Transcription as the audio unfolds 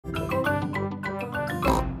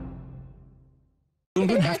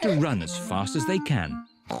children have to run as fast as they can.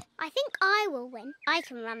 I think I will win. I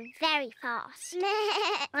can run very fast.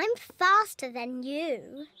 I'm faster than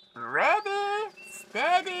you. Ready,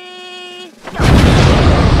 steady, go!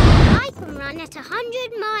 I can run at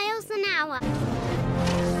 100 miles an hour.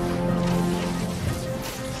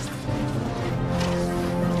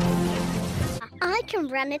 I can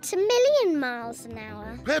run at 1,000,000 miles an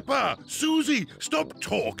hour. Peppa, Susie, stop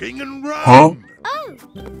talking and run! Huh? Oh!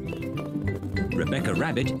 Rebecca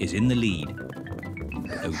Rabbit is in the lead.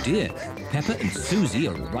 Oh dear, Peppa and Susie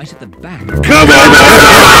are right at the back. Come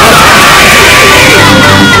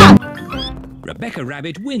on! Rebecca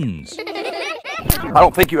Rabbit wins. I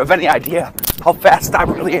don't think you have any idea how fast I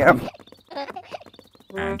really am.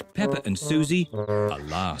 And Peppa and Susie are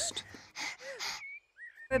last.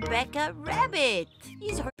 Rebecca Rabbit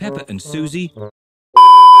is Peppa and Susie. The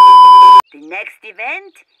next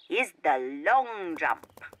event is the long jump.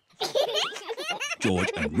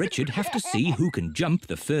 George and Richard have to see who can jump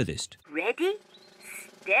the furthest. Ready,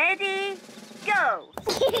 steady, go!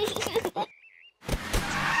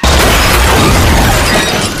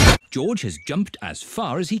 George has jumped as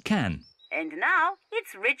far as he can. And now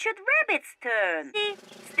it's Richard Rabbit's turn.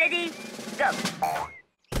 Steady, go!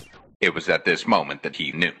 It was at this moment that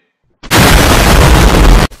he knew.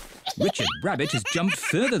 Richard Rabbit has jumped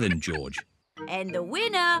further than George. And the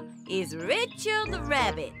winner is Richard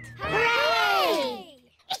Rabbit. Hooray!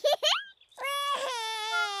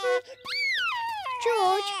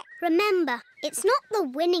 George, remember, it's not the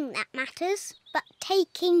winning that matters, but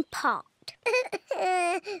taking part.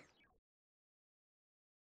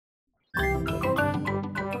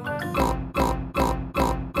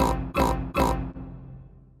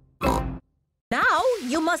 Now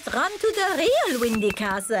you must run to the real Windy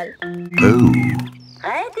Castle. Oh.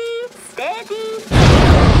 Ready, steady.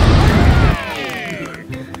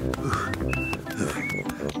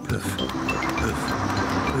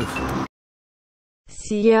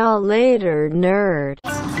 See ya later, nerd.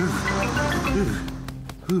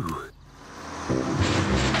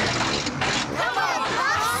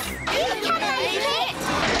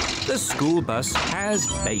 The school bus has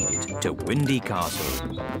made it to Windy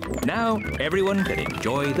Castle. Now everyone can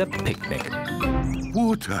enjoy the picnic.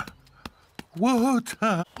 Water.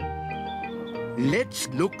 Water. Let's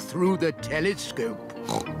look through the telescope.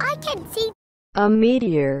 I can see. A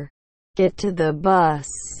meteor. Get to the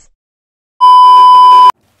bus.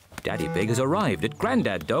 Daddy Pig has arrived at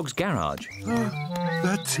Grandad Dog's garage.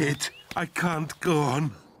 That's it. I can't go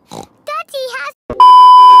on. Daddy has.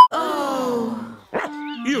 Oh!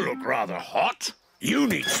 You look rather hot. You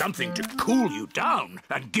need something to cool you down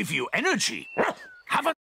and give you energy. Have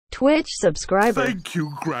a Twitch subscriber. Thank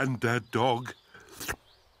you, Grandad Dog.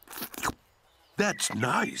 That's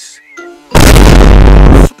nice.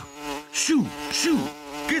 Shoo, shoo.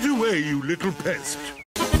 Get away, you little pest.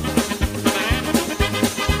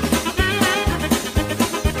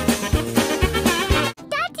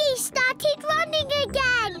 Daddy started running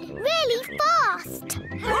again, really fast.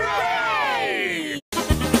 Hooray!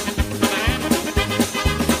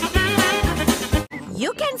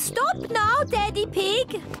 You can stop now, Daddy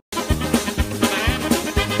Pig.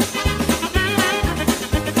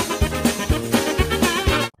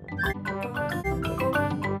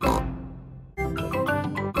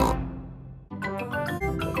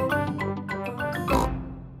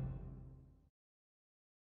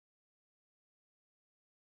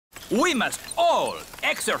 We must all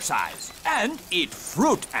exercise and eat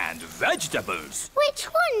fruit and vegetables. Which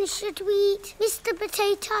one should we eat, Mr.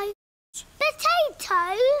 Potato?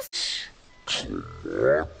 Potatoes?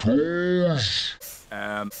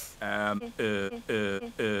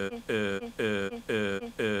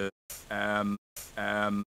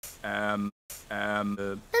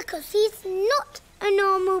 Because he's not a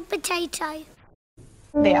normal potato.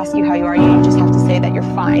 They ask you how you are, you just have to say that you're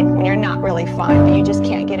fine when you're not really fine, but you just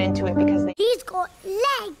can't get into it because they... He's got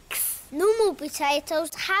legs. Normal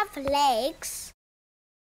potatoes have legs.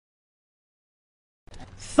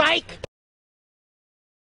 psych!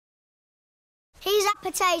 He's a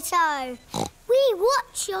potato. We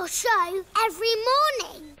watch your show every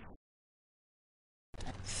morning.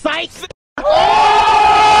 Psych!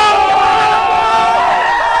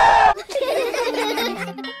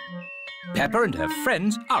 Peppa and her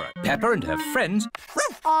friends are at Peppa and her friends.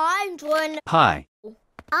 I'm drawing. Hi,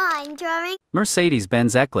 I'm drawing.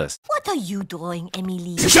 Mercedes-Benz Eclipse. What are you drawing,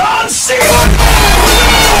 Emily? John C.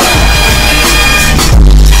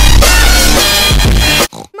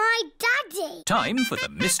 My daddy. Time for the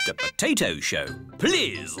Mr. Potato Show.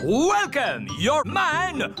 Please welcome your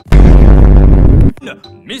man,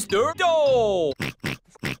 Mr. Dole.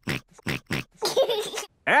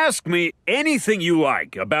 Ask me anything you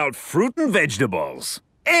like about fruit and vegetables.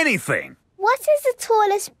 Anything. What is the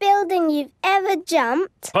tallest building you've ever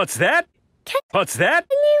jumped? What's that? What's that?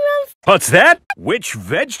 Can you run? What's that? Which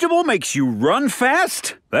vegetable makes you run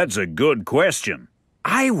fast? That's a good question.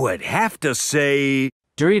 I would have to say...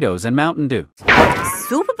 Doritos and Mountain Dew.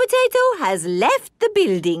 Super Potato has left the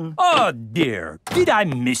building. Oh dear, did I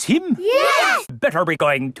miss him? Yes! Better be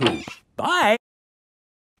going too. Bye.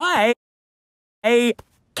 Bye. Hey.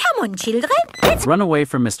 Come on, children. Let's Run away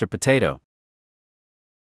from Mr. Potato.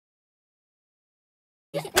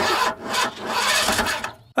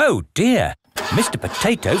 Oh dear, Mr.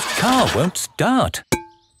 Potato's car won't start.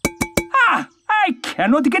 Ah, I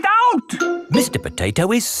cannot get out. Mr.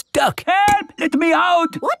 Potato is stuck. Help, let me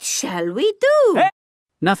out. What shall we do?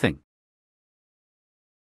 Nothing.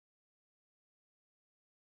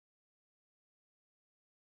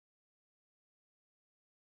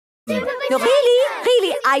 No,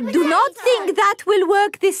 really, I do not think that will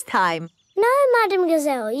work this time. No, Madam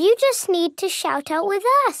Gazelle, you just need to shout out with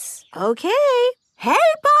us. Okay.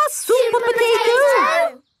 Help us, Super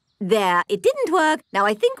Potato! There, it didn't work. Now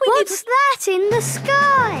I think we What's that in the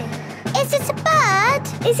sky? Is it a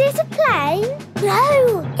bird? Is it a plane?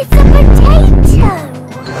 No, it's a potato.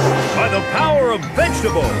 By the power of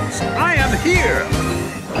vegetables, I am here.